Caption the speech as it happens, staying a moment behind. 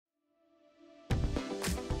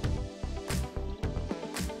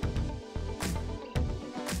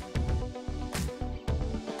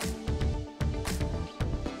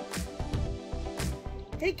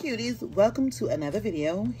Hey cuties, welcome to another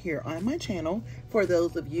video here on my channel. For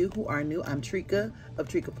those of you who are new, I'm Trika of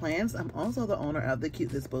TRICKAPLANS. I'm also the owner of the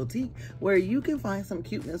CUTENESS boutique, where you can find some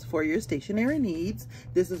cuteness for your stationery needs.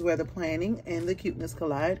 This is where the planning and the cuteness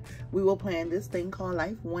collide. We will plan this thing called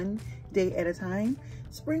life one day at a time,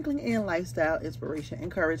 sprinkling in lifestyle, inspiration,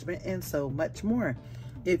 encouragement, and so much more.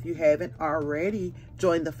 If you haven't already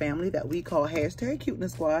joined the family that we call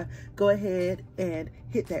 #CutenessSquad, go ahead and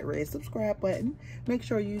hit that red subscribe button. Make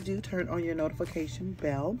sure you do turn on your notification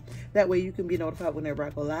bell. That way you can be notified whenever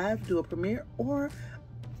I go live, do a premiere, or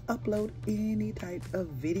upload any type of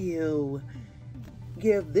video.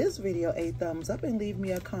 Give this video a thumbs up and leave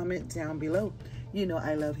me a comment down below. You know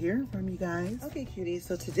I love hearing from you guys. Okay, cuties,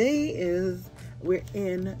 so today we're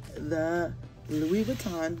in the Louis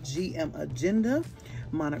Vuitton GM Agenda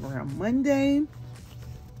Monogram Monday.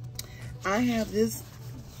 I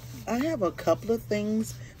have a couple of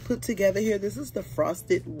things put together here. This is the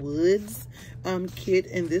Frosted Woods kit,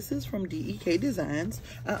 and this is from DEK Designs.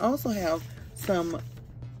 I also have some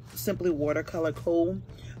Simply Watercolor Coal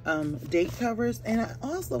date covers, and I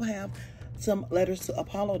also have some Letters to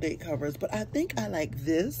Apollo date covers, but I think I like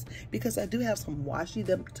this because I do have some washi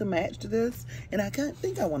to match to this, and I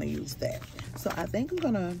think I want to use that. So I think I'm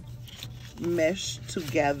gonna mesh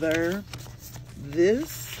together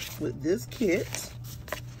this with this kit,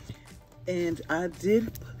 and I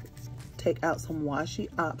did take out some washi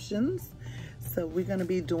options, so we're gonna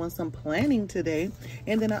be doing some planning today.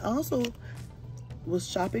 And then I also was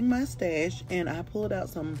shopping my stash, and I pulled out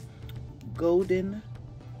some golden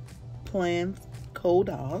Plans cold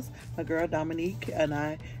dolls. My girl Dominique and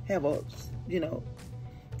I have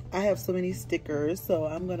I have so many stickers, so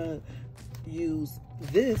I'm gonna use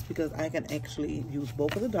this because I can actually use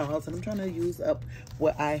both of the dolls, and I'm trying to use up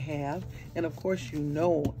what I have. And of course, you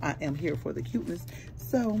know I am here for the cuteness.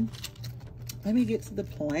 So let me get to the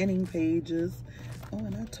planning pages. Oh,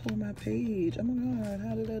 and I tore my page. Oh my God,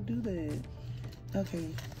 how did I do that? Okay,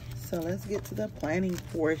 so let's get to the planning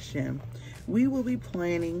portion. We will be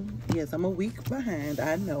planning, yes, I'm a week behind,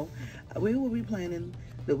 I know. We will be planning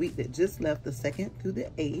the week that just left, the 2nd through the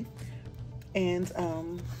 8th. And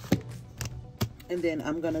then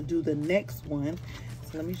I'm gonna do the next one.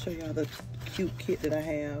 So let me show y'all the cute kit that I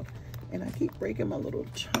have. And I keep breaking my little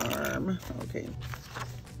charm. Okay,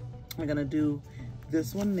 I'm gonna do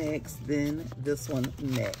this one next, then this one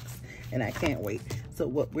next. And I can't wait. So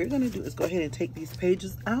what we're gonna do is go ahead and take these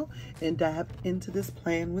pages out and dive into this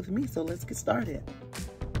plan with me. So let's get started.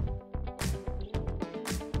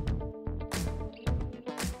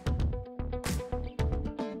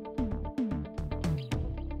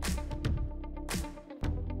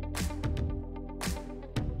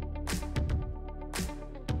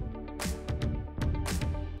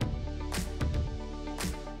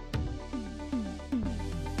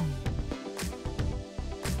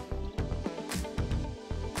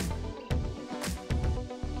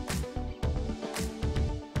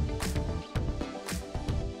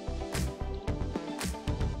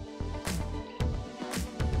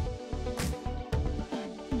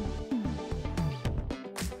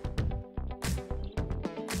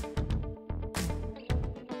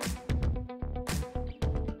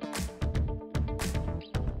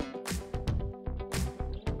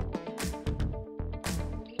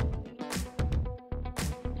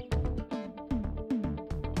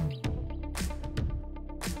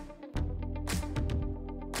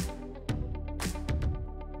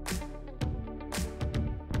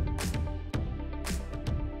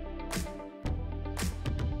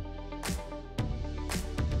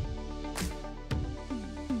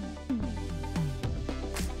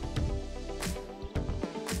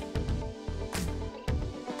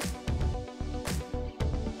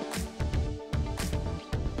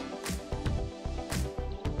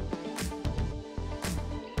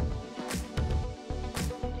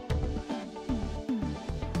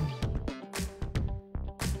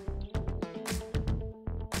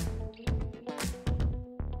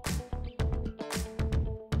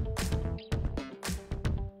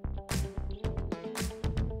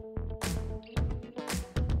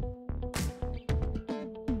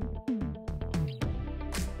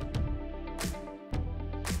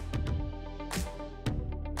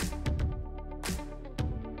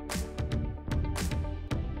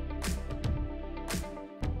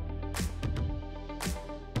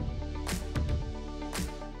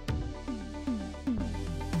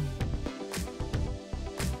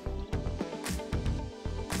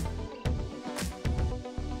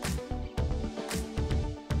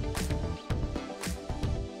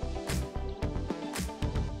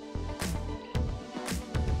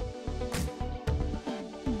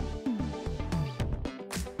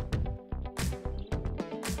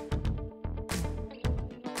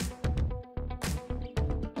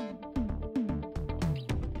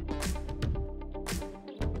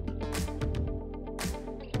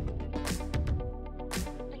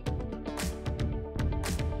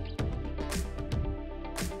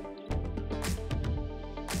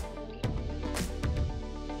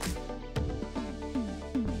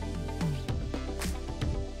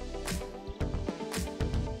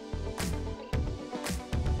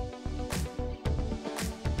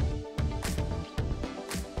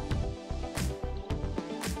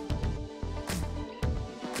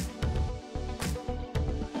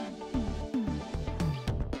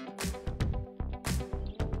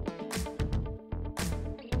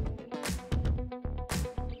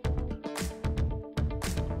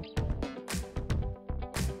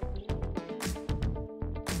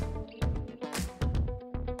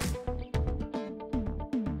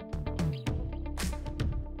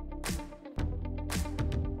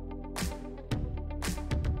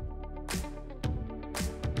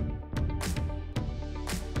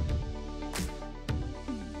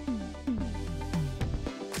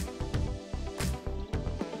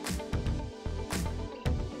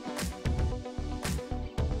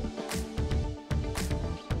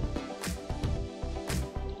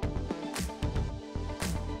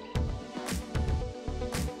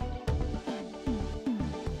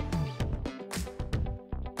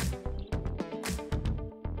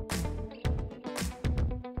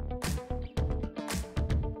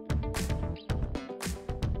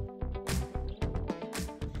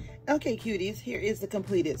 Okay, cuties, here is the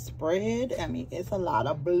completed spread. I mean, it's a lot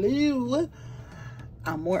of blue.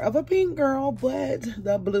 I'm more of a pink girl, but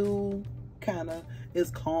the blue kind of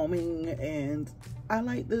is calming, and I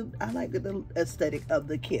like the aesthetic of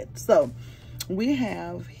the kit. So we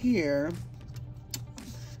have here,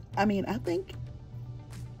 I mean, I think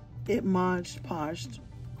it Mod Podged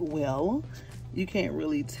well. You can't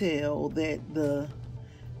really tell that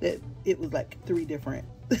it was like 3 different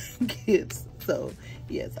kits. So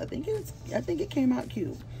yes, I think it came out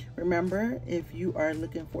cute. Remember, if you are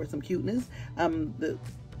looking for some cuteness, the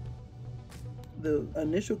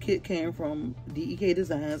initial kit came from DEK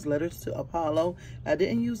Designs, Letters to Apollo. I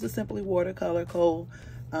didn't use the Simply Watercolor Kohl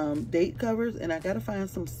date covers, and I gotta find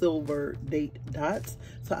some silver date dots,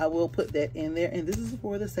 so I will put that in there. And this is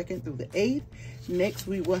for the 2nd through the 8th. Next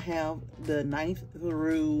we will have the 9th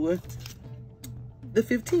through the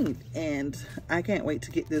 15th, and I can't wait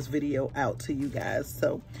to get this video out to you guys.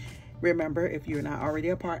 So remember, if you're not already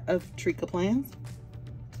a part of TRICKAPLANS,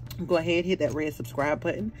 go ahead, hit that red subscribe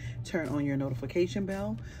button, turn on your notification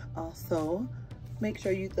bell. Also, make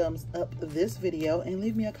sure you thumbs up this video and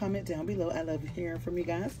leave me a comment down below. I love hearing from you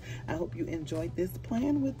guys. I hope you enjoyed this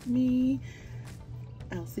plan with me.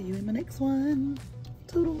 I'll see you in my next one.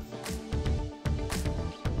 Toodles.